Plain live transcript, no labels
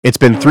It's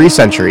been 3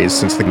 centuries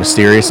since the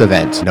mysterious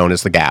event known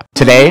as the Gap.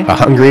 Today, a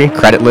hungry,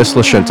 creditless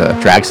Lashunta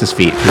drags his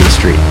feet through the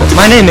street.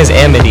 My name is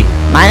Amity.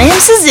 My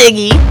name's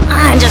Ziggy.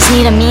 I just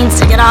need a means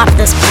to get off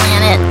this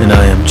planet. And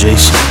I am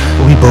Jason.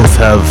 We both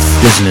have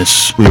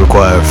business we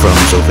require from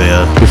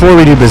Zovea. Before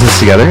we do business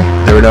together,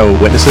 there were no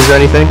witnesses or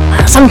anything.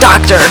 Some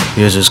doctor.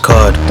 Here's his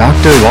card.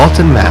 Dr.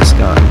 Walton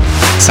Mascon.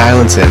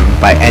 Silence him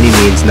by any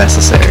means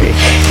necessary.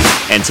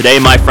 And today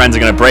my friends are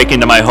gonna break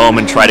into my home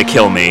and try to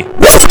kill me.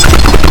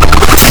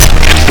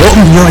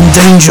 Walton, you're in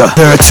danger.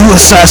 There are 2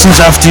 assassins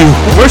after you.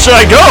 Where should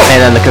I go? And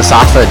then the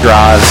Kasafa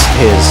draws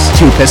his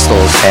 2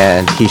 pistols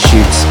and he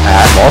shoots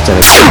at Walton.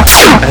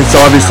 It's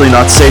obviously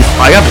not safe.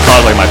 I have to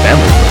contact my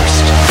family first.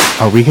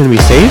 Are we gonna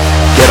be safe?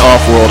 Get off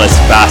world as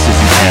fast as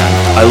you can.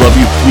 I love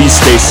you. Please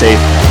stay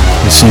safe.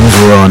 It seems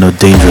we're on a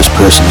dangerous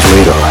person's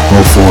radar.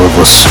 All 4 of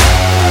us.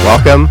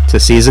 Welcome to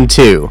Season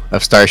 2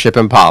 of Starship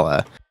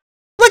Impala.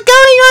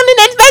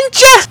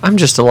 I'm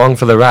just along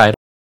for the ride.